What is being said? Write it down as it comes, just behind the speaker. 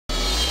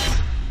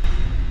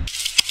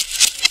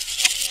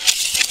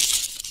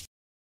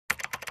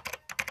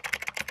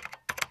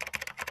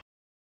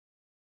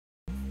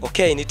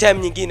Okay, ni time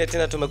nyingine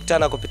tena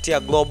tumekutana kupitia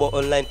Global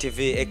Online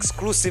TV,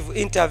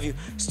 exclusive interview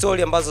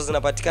story ambazo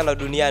zinapatikana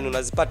duniani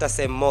unazipata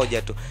sehemu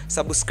moja tu.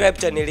 Subscribe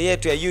channel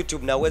yetu ya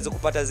YouTube na uweze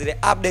kupata zile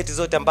update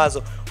zote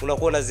ambazo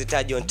unakuwa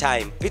unazihitaji on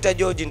time. Peter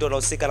George ndo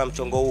anahusika na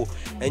mchongo huu.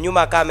 Na nyuma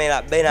ya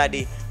kamera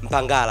Bernard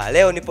Mpangala.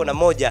 Leo nipo na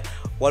moja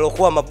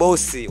waliokuwa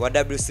mabosi wa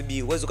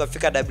WCB. Uweze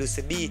ukafika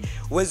WCB,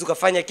 uweze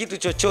ukafanya kitu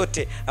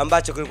chochote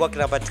ambacho kilikuwa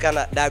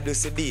kinapatikana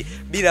WCB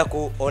bila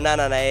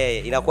kuonana na yeye.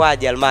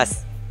 Inakuwaje Almasi?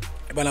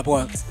 Bana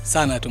poa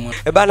sana tu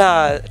mwana.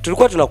 Bana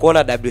tulikuwa tunakuona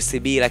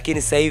WCB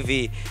lakini sasa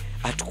hivi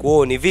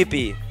hatukuoni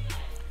vipi?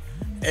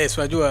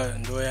 Unajua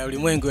ndio ya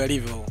ulimwengu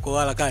yalivyo kwa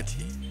harakati.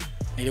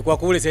 Nilikuwa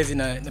kule sasa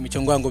na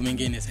michongo yangu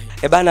mingine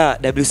sasa. Bana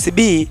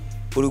WCB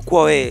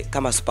ulikuwa we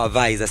kama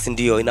supervisor, si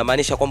ndio?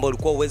 Inamaanisha kwamba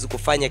ulikuwa uwezi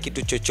kufanya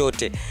kitu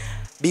chochote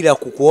bila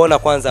kukuona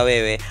kwanza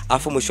wewe,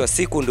 afu mwisho wa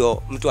siku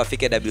ndio mtu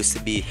afike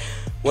WCB.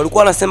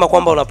 Walikuwa wanasema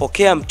kwamba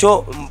unapokea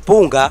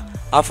mpunga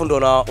afu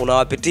ndio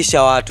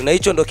unawapitisha watu, na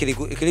hicho ndio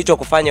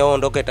kilichokufanya wewe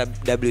ondoke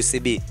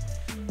WCB.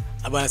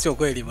 Bana sio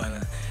kweli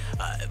bana.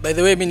 By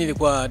the way mimi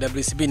nilikuwa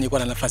WCB, nilikuwa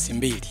na nafasi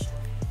mbili.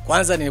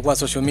 Kwanza nilikuwa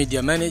social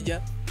media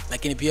manager,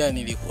 lakini pia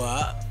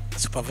nilikuwa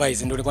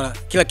supervisor. Ndio nilikuwa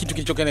kila kitu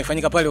kilichokuwa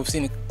kinafanyika pale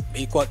ofisini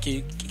ilikuwa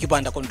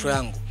kipanda control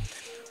yangu.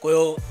 Kwa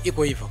hiyo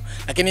iko hivyo.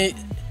 Lakini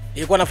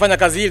nilikuwa nafanya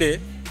kazi ile.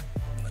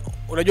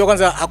 Unajua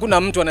kwanza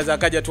hakuna mtu anaweza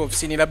kaja tu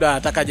ofisini labda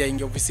anataka aje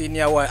ingie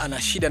ofisini au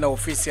ana shida na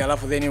ofisi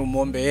alafu then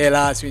umuombe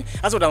hela.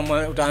 Sasa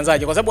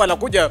utaanzaje? Kwa sababu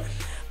anakuja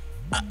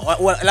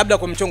labda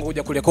kwa mchongo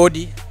kuja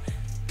kurekodi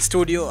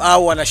studio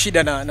au ana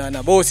shida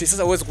na bosi.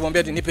 Sasa uweze kumwambia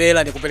ati nipe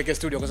hela nikupeleke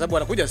studio, kwa sababu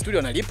anakuja studio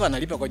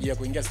analipa kwa ajili ya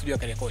kuingia studio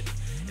akarekodi.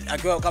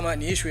 Akiwa kama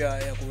ni issue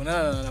ya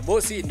kuonana na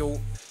bosi, ndio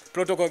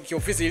protocol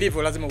kiofisi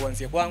ilivyo, lazima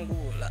uanzie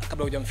kwangu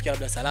kabla hujamfikia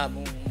labda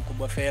salamu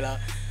mkubwa fela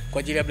kwa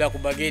ajili labda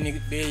kubageni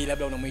bei,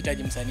 labda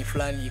unamhitaji msanii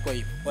fulani, iko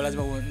hivyo. Kwa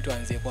lazima mtu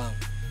aanzie kwangu.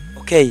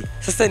 Okay,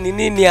 sasa ni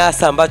nini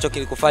hasa ambacho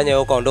kilikufanya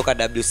wewe ukaondoka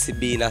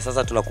WCB na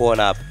sasa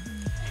tunakuona hapa?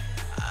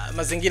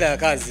 Mazingira ya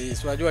kazi.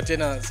 Unajua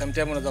tena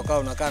sometimes unaweza kaa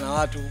unakaa na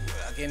watu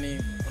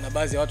lakini kuna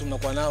baadhi ya watu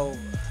mnakuwa nao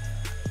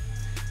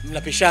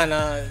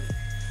mnapishana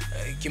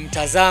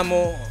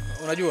kimtazamo,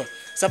 unajua.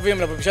 Sasa vile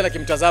mnapishana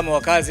kimtazamo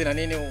wa kazi na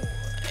nini,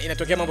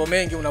 inatokea mambo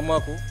mengi,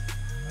 unaamua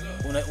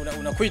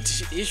una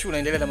quit issue,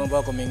 unaendelea na mambo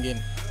yako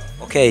mengine.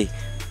 Okay.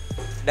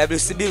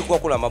 WCB ilikuwa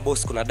kuna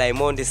mabosi, kuna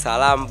Diamond,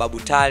 Salam, Babu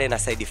Tale na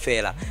Said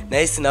Fela. Na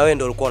hisi na wewe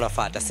ndio ulikuwa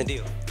unafuata, si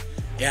ndio?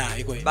 Yeah,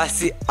 iko hivyo.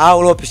 Basi hao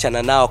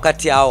uliopishana nao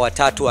kati ya hao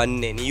watatu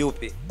wanne ni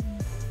yupi?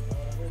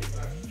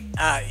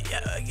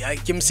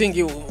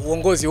 Kimsingi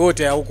uongozi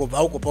wote hauko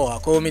poa.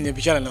 Kwa hiyo mimi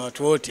nilipishana na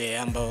watu wote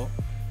ambao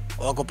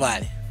wako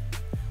pale.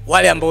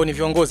 Wale ambao ni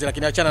viongozi,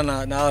 lakini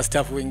achana na hao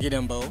staff wengine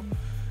ambao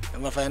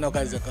wanafanya nao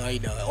kazi za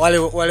kawaida. Wale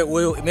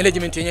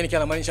management yenyewe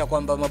inamaanisha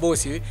kwamba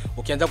mabosi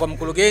ukianza kwa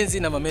mkurugenzi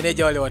na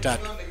mameneja wale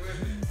watatu.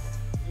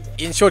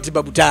 In short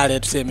Babu Tale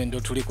tuseme ndio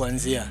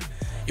tulikuanzia.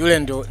 Yule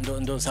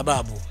ndo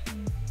sababu.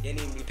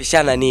 Yaani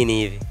mlipishana nini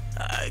hivi?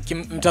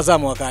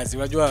 Mtazamo wa kazi.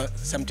 Unajua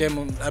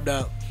sometimes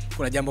labda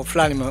kuna jambo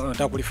fulani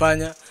unataka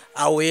kulifanya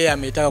au yeye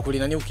ametaka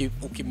kulinani,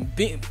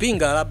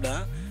 ukimpinga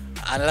labda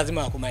ana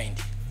lazima akumind.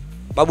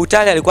 Babu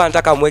Tale alikuwa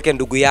anataka amweke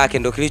ndugu yake,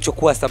 ndio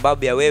kilichokuwa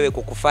sababu ya wewe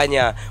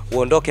kukufanya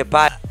uondoke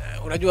pale.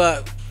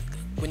 Unajua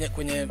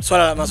kwenye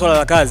masuala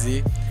la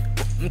kazi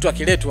mtu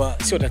akiletwa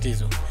sio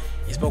tatizo.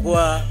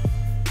 Isipokuwa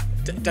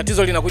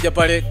tatizo linakuja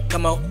pale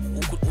kama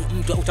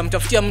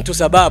utamtafutia mtu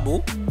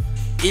sababu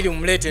ili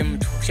umlete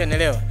mtu.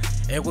 Ushanielewa?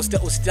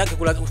 Usitaki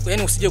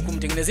yani usije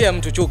kumtengenezea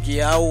mtu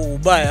chuki au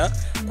ubaya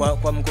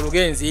kwa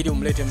mkurugenzi ili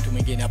umlete mtu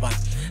mwingine, hapana.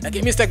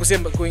 Lakini mimi sitaki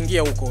kusema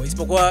kuingia huko.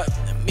 Isipokuwa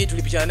mimi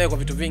tulipishana naye kwa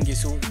vitu vingi,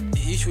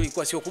 issue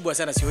ilikuwa sio kubwa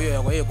sana, sio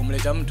hiyo ya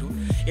kumleta mtu,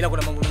 ila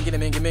kuna mambo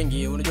mengine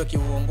mengi. Unajua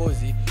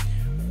kiuongozi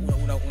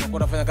unakuwa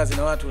unafanya kazi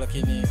na watu,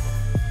 lakini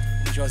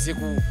mwisho wa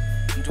siku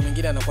mtu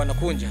mwingine anakuwa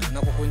anakunja na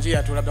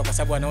kukunjia tu, labda kwa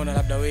sababu anaona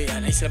labda wewe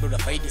anahisi labda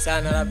unafaidi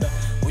sana, labda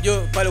unajua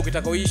pale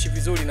ukitaka uishi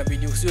vizuri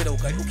inabidi usiwe na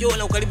ukaribu.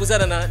 Ukiona ukaribu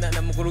sana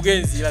na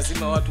mkurugenzi,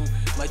 lazima watu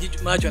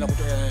macho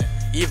yanakutoa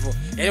hivyo.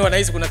 Yaani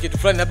wanahisi kuna kitu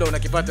fulani labda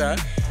unakipata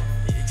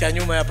cha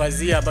nyuma ya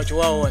pazia ambacho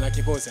wao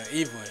wanakikosa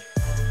hivyo.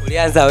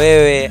 Ulianza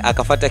wewe,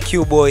 akafuata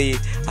Q Boy,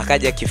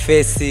 akaja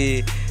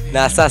Kifesi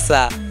na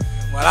sasa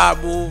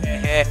Mwarabu.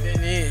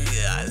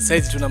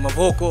 Sasa tuna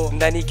Mavoco.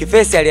 Ndani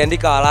Kifesi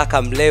aliandika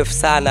waraka mrefu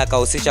sana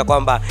akahusisha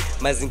kwamba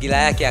mazingira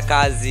yake ya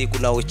kazi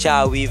kuna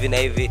uchawi hivi na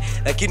hivi,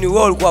 lakini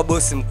wewe ulikuwa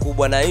bosi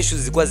mkubwa na issues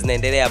zilikuwa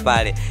zinaendelea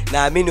pale.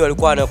 Naamini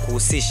walikuwa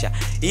wanakuhusisha.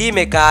 Hii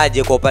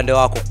imekaaje kwa upande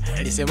wako?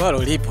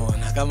 Alisemalo lipo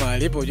na kama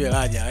alipo ujue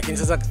laja. Lakini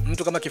sasa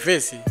mtu kama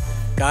Kifesi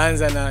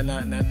kaanza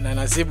na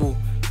nasibu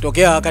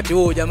tokea wakati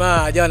huo jamaa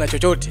hajawa na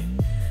chochote.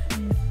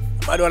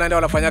 Bado wanaenda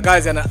wanafanya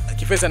kazi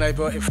Kifesi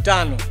analipewa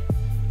 5,000.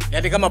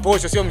 Yaani kama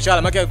posho sio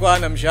mshahara, maana alikuwa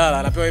hana mshahara,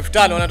 anapewa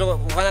 5,000, anatoka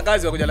kufanya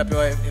kazi wakuja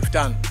anapewa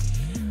 5,000.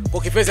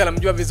 Kwa Kifesi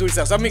anamjua vizuri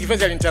sana. Sababu mimi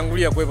Kifesi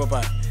alinitangulia kuwepo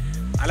pale.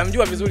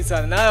 Anamjua vizuri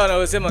sana. Na hao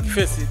wanaosema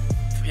Kifesi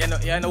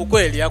yana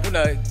ukweli,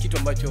 hakuna kitu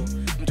ambacho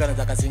mtu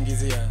anaweza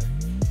kusingizia.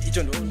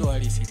 Hicho ndo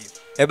halisi.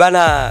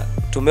 Bana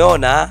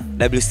tumeona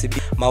WCB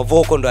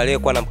Mavoco ndo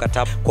aliyekuwa na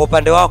mkataba. Kwa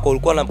upande wako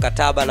ulikuwa na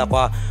mkataba, na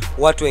kwa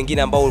watu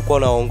wengine ambao ulikuwa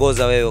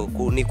unaongoza wewe,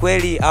 ni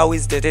kweli au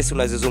hizi tetesi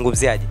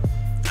unazizungumziaje?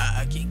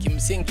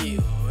 Kimsingi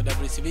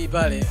WCB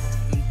pale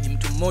ni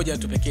mtu mmoja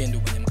tu pekee ndio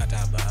kwenye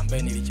mkataba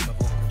ambaye ni Rich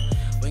Mavoco.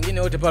 Wengine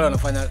wote pale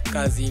wanafanya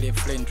kazi ile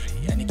friendly,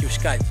 yani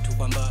kiushikaji tu,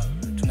 kwamba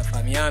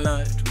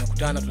tunafahamiana,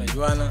 tumekutana,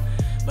 tunajuana,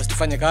 basi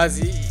tufanye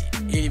kazi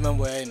ili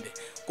mambo yaende.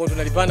 Kwa hiyo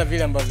tunalipana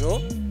vile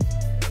ambavyo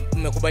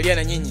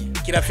mmekubaliana nyinyi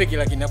kirafiki,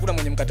 lakini hakuna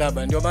mwenye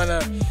mkataba. Ndio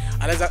maana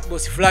anaweza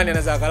bosi fulani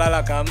anaweza akalala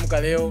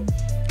akaamka leo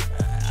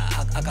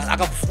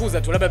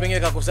akakufukuza tu, labda pengine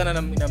kakosana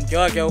na mke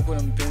wake au kuna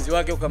mpenzi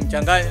wake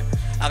ukamchanganya,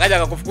 akaja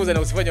akakufukuza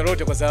na usifanye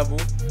lolote kwa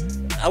sababu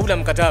hauna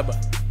mkataba.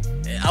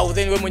 Au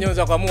then wewe mwenyewe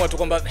unaweza kuamua tu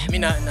kwamba mimi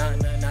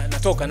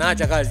natoka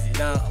naacha kazi,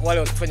 na wale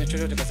wasifanye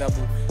chochote kwa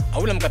sababu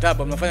hauna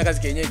mkataba, mnafanya kazi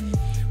kienyeji.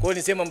 Kwa hiyo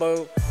ni sema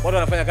ambayo watu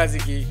wanafanya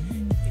kazi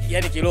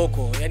yani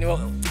kiloko, yani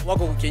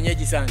wako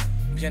kienyeji sana,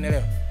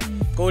 umeshanielewa?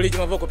 Kwa hiyo Rich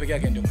Mavoco pekee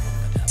yake ndio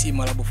mkataba. Si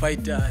Mwarabu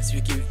Fighter,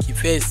 si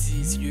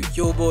Kifesi, si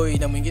Q Boy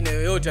na mwingine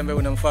yoyote ambaye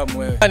unamfahamu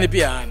wewe. Yani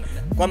pia hana.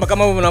 Kwamba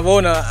kama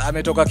unavyoona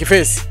ametoka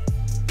Kifesi.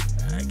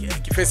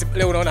 Kifesi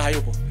leo unaona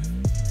hayupo.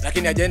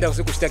 Lakini hajaenda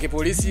usiku kushtaki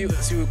polisi,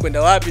 si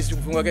kwenda wapi, si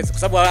kufungua kesi, kwa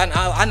sababu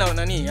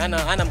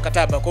hana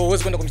mkataba. Kwa hiyo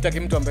huwezi kwenda kumshtaki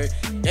mtu ambaye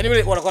yani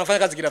yule wanafanya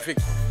kazi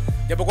kirafiki.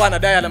 Japokuwa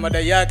anadai, ana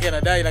madai yake,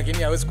 anadai,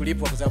 lakini hawezi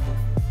kulipwa kwa sababu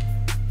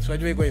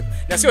unajua iko hivyo.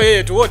 Na sio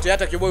yeye tu, wote,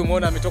 hata Q Boy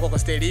umeona ametoka kwa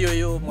style hiyo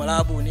hiyo,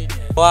 Mwarabu nini.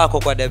 Wako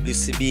kwa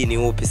WCB ni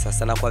upi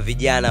sasa, na kwa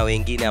vijana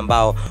wengine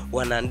ambao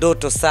wana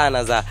ndoto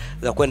sana za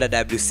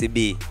kwenda WCB?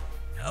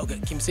 Okay,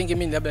 kimsingi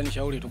mimi labda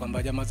nishauri tu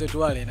kwamba jamaa zetu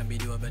wale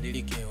inabidi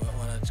wabadilike,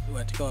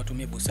 wanatakiwa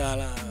watumie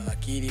busara,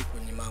 akili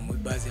kwenye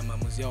baadhi ya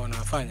maamuzi yao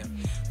wanafanya.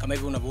 Kama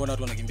hivi unavyoona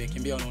watu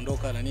wanakimbia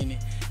wanaondoka na nini,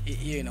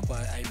 hiyo inakuwa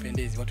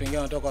haipendezi. Watu wengine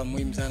wanatoka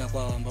muhimu sana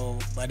kwao, ambao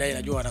baadaye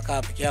najua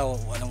wanakaa peke yao,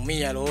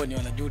 wanaumia rohoni,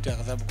 wanajuta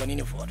kwa sababu kwa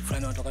nini watu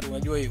fulani wanatoka tu.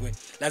 Unajua hiyo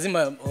lazima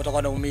watakuwa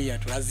wanaumia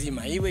tu,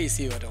 lazima iwe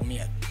isiwe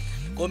wataumia.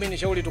 Kwa hiyo mimi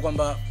nishauri tu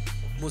kwamba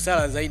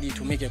busara zaidi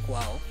itumike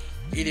kwao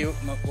ili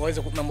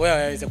waweze mambo yao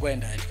yaweze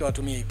kwenda, ikiwa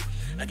watumie hivyo.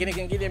 Lakini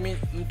kingine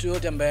mtu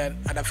yote ambaye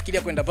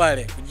anafikiria kwenda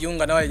pale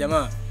kujiunga na wale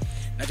jamaa,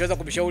 nachoweza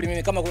kubishauri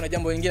mimi, kama kuna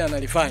jambo lingine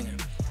analifanya,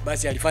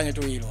 basi alifanye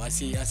tu hilo,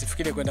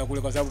 asifikirie kwenda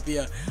kule, kwa sababu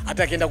pia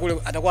hata akienda kule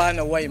atakuwa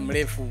hana uhai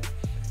mrefu.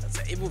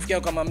 Sasa hebu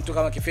fikiria kama mtu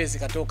kama Kifesi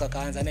katoka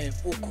kaanza naye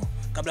huko,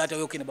 kabla hata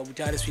huyo kina Babu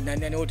Tale sio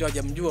nani wote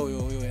hawajamjua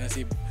huyo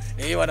Nasibu.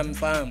 Na yeye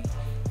wanamfahamu.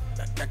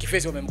 Na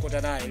Kifesi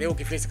wamemkuta naye. Leo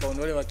Kifesi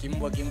kaondolewa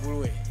kimbwa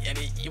kinguruwe.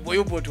 Yaani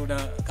yupo tu,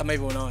 na kama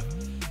hivyo unaona.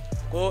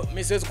 Kwa hiyo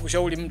mimi siwezi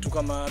kukushauri mtu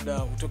kama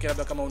labda utoke,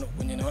 labda kama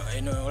kwenye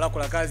eneo lako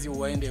la kazi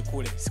uende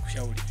kule,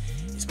 sikushauri.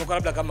 Isipokuwa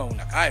labda kama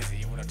una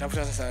kazi,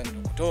 unatafuta sasa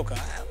kutoka,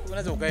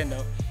 unaweza ukaenda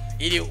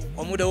ili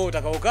kwa muda huo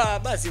utakaokaa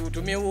basi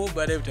utumie huo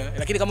baadaye.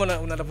 Lakini kama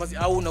una nafasi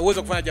au una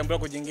uwezo kufanya jambo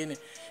lako jingine,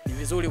 ni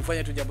vizuri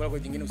ufanye tu jambo lako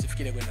jingine,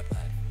 usifikire kwenda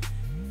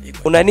pale.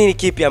 Una nini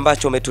kipi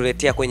ambacho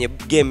umetuletea kwenye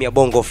game ya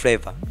Bongo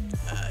Flava?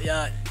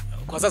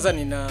 Kwa sasa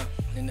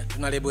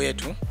tuna lebo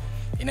yetu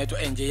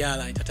inaitwa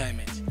NJR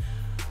Entertainment.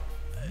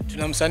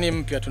 Tuna msanii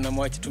mpya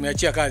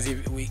tumeachia kazi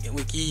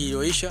wiki hii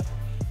iliyoisha,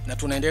 na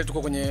tunaendelea,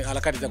 tuko kwenye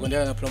harakati za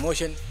kuendelea na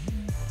promotion.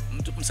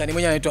 Msanii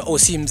mwenyewe anaitwa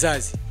OC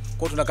Mzazi. Kwa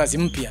hiyo tuna kazi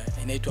mpya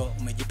inaitwa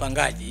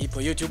Umejipangaje,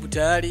 ipo YouTube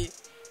tayari,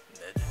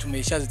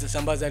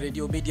 tumeshasambaza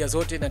radio media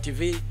zote na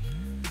TV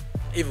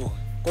hivyo.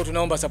 Kwa hiyo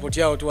tunaomba support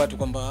yao tu watu,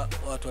 kwamba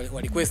watu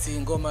wa request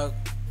ngoma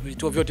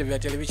vituo vyote vya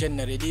television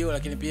na radio,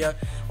 lakini pia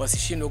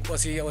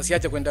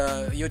wasiache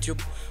kwenda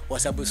YouTube,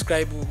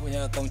 wasubscribe kwenye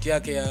account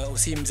yake ya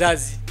OC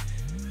Mzazi.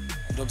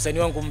 Ndio msanii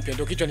wangu mpya,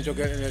 ndio kichwa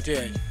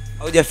nilichokuletea hiki.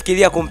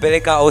 Haujafikiria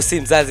kumpeleka OC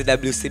Mzazi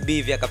WCB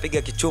hivi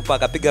akapiga kichupa,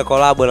 akapiga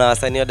collab na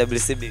wasanii wa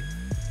WCB?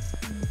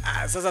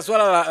 Sasa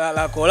swala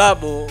la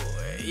collab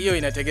hiyo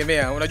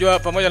inategemea. Unajua,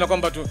 pamoja na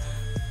kwamba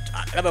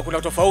labda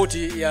kuna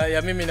tofauti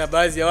ya mimi na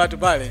baadhi ya watu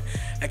pale,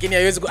 lakini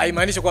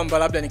haimaanishi kwamba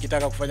labda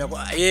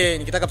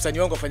nikitaka msanii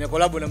wangu afanye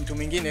collab na mtu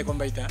mwingine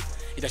kwamba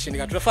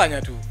itashindika.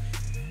 Tutafanya tu.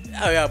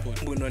 Hayo hapo.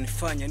 Ndio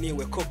unanifanya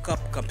niwe cock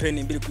up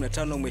kampeni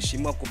 2015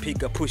 mheshimiwa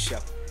kupiga push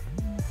up.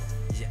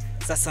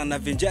 Sasa na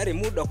vinjari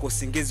muda kwa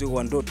usingizi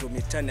wa ndoto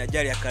mitani,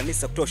 ajali ya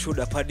kanisa kutoa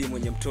shuhuda padi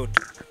mwenye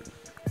mtoto.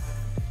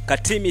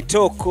 Katimi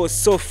toko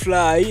so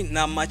fly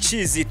na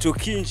machizi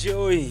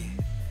tukinjoy.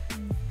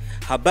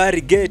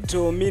 Habari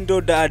ghetto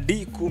mindo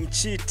dadi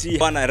kumchiti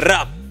bana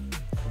rap.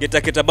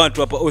 Geta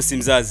bantu hapa OC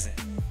Mzazi.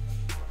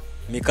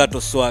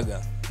 Mikato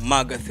swaga,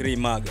 maga 3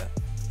 maga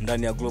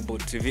ndani ya Global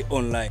TV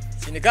online.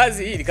 Si ni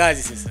kazi hii, ni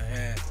kazi sasa.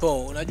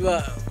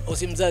 Unajua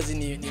OC Mzazi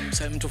ni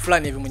mtu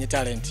fulani hivi mwenye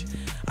talent.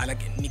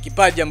 Ni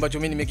kipaji ambacho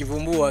mimi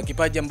nimekivumbua,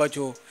 kipaji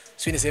ambacho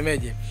si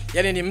nisemeje.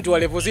 Yaani ni mtu wa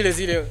level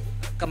zile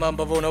kama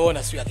ambavyo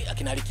unaona, sio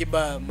akina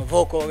Alikiba,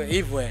 Mavoco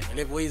hivyo,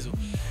 level hizo.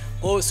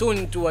 Kwa hiyo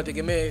soon tu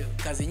wategemee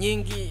kazi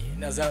nyingi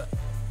na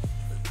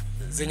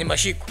zenye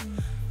mashiko.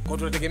 Kwa hiyo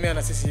tunategemea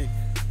na sisi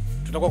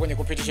tutakuwa kwenye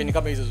competition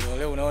kama hizo.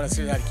 Leo unaona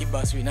sio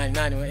Alikiba, sio nani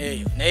na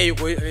yeye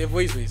yuko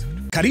level hizo.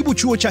 Karibu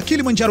chuo cha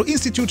Kilimanjaro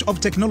Institute of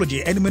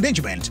Technology and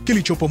Management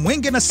kilichopo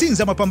Mwenge na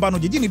Sinza Mapambano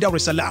jijini Dar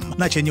es Salaam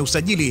na chenye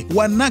usajili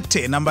wa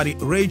NACTE nambari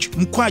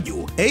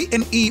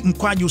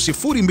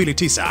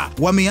REG/ANE/029.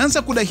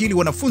 Wameanza kudahili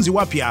wanafunzi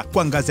wapya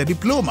kwa ngazi ya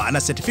diploma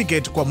na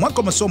certificate kwa mwaka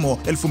wa masomo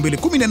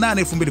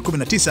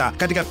 2018-2019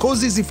 katika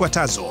kozi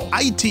zifuatazo: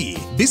 IT,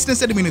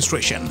 Business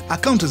Administration,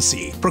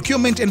 Accountancy,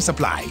 Procurement and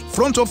Supply,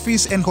 Front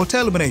Office and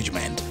Hotel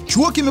Management.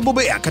 Chuo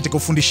kimebobea katika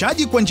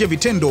ufundishaji kwa njia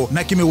vitendo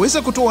na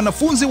kimeweza kutoa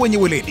wanafunzi wenye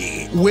weledi.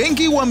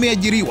 Wengi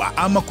wameajiriwa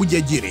ama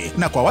kujiajiri,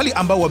 na kwa wale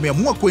ambao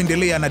wameamua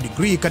kuendelea na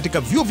degree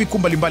katika vyuo vikuu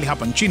mbalimbali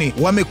hapa nchini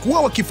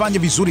wamekuwa wakifanya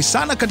vizuri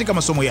sana katika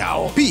masomo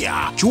yao. Pia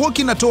chuo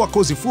kinatoa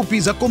kozi fupi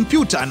za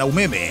kompyuta na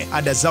umeme.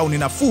 Ada zao ni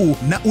nafuu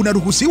na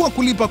unaruhusiwa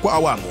kulipa kwa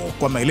awamu.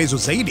 Kwa maelezo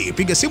zaidi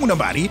piga simu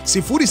nambari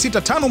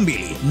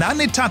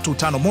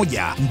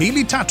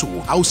 0652835123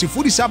 au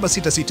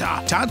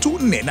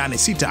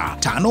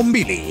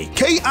 0766348652.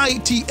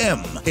 KITM,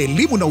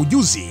 elimu na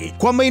ujuzi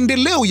kwa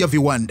maendeleo ya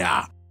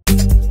viwanda.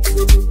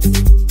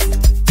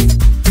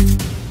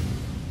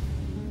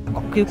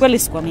 Kiukweli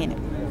sikuamini.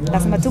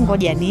 Nasema tu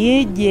ngoja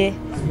nije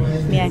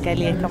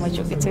niangalie kama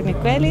hicho kitu ni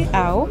kweli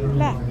au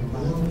la.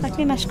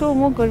 Lakini nashukuru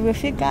Mungu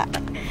nimefika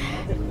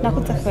na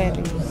kuta kweli.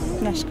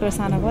 Nashukuru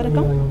sana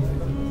Vodacom.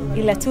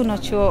 Ila tu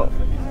nacho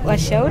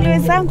washauri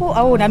wenzangu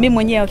au na mimi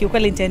mwenyewe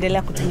kiukweli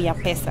nitaendelea kutumia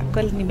pesa.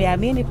 Kweli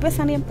nimeamini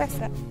pesa ni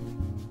mpesa.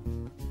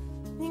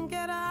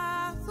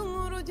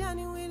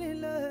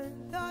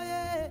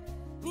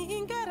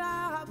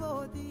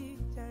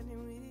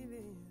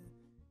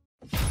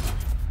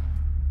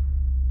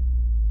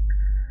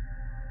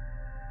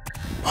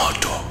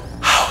 Moto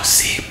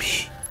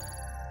hauzimi.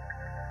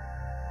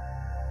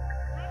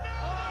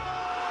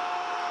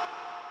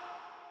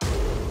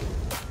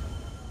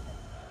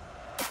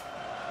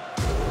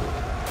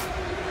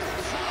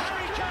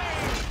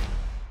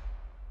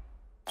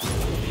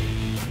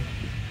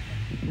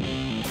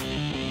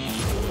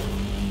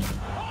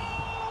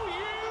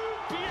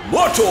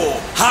 Moto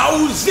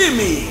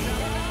hauzimi.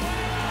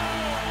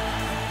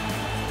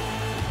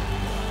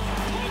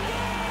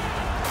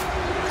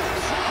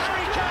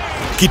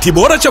 Kiti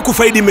bora cha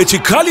kufaidi mechi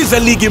kali za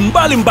ligi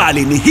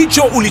mbalimbali ni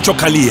hicho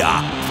ulichokalia.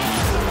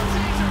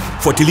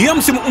 Fuatilia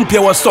msimu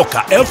mpya wa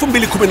soka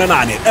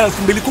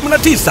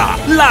 2018-2019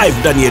 live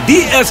ndani ya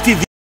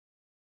DStv.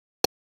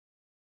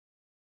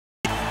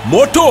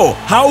 Moto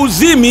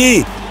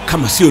hauzimi.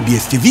 Kama sio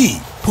DStv,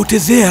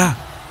 potezea.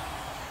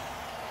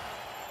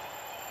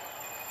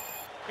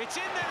 It's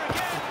in there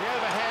again. The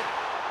overhead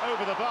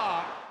over the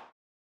bar.